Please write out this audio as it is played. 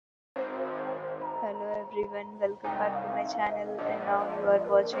everyone, welcome back to my channel, and now you are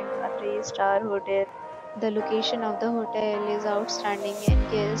watching a 3-star hotel. The location of the hotel is outstanding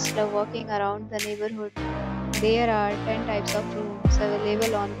and guests love walking around the neighborhood. There are 10 types of rooms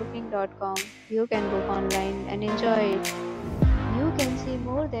available on booking.com. You can book online and enjoy it. You can see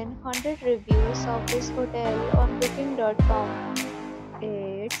more than 100 reviews of this hotel on booking.com.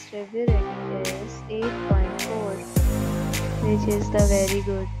 Its review rating is 8.4, which is the very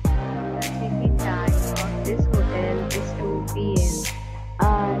good. The check-in time of this hotel is 2 p.m.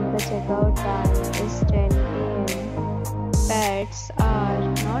 and the checkout time is 10 a.m. Pets are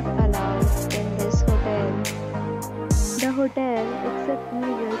not allowed in this hotel. The hotel accepts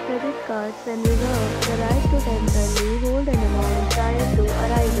major credit cards and reserves the right to temporarily hold an amount prior to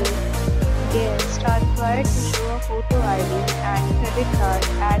arrival. Guests are required to show a photo ID and credit card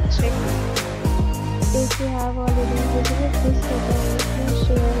at check-in. If you have already visited this hotel, please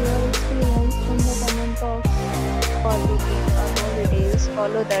share your experience in the comment box. For booking or more details,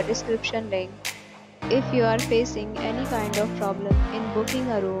 follow the description link. If you are facing any kind of problem in booking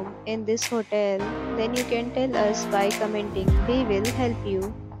a room in this hotel, then you can tell us by commenting. We will help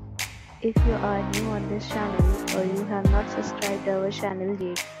you. If you are new on this channel or you have not subscribed our channel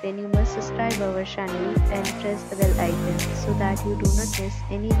yet, then you must subscribe our channel and press the bell icon so that you do not miss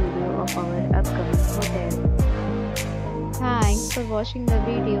any video of our upcoming hotel. Thanks for watching the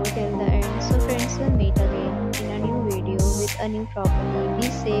video till the end. So friends, will meet again in a new video with a new property.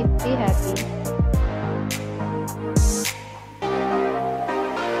 Be safe, be happy.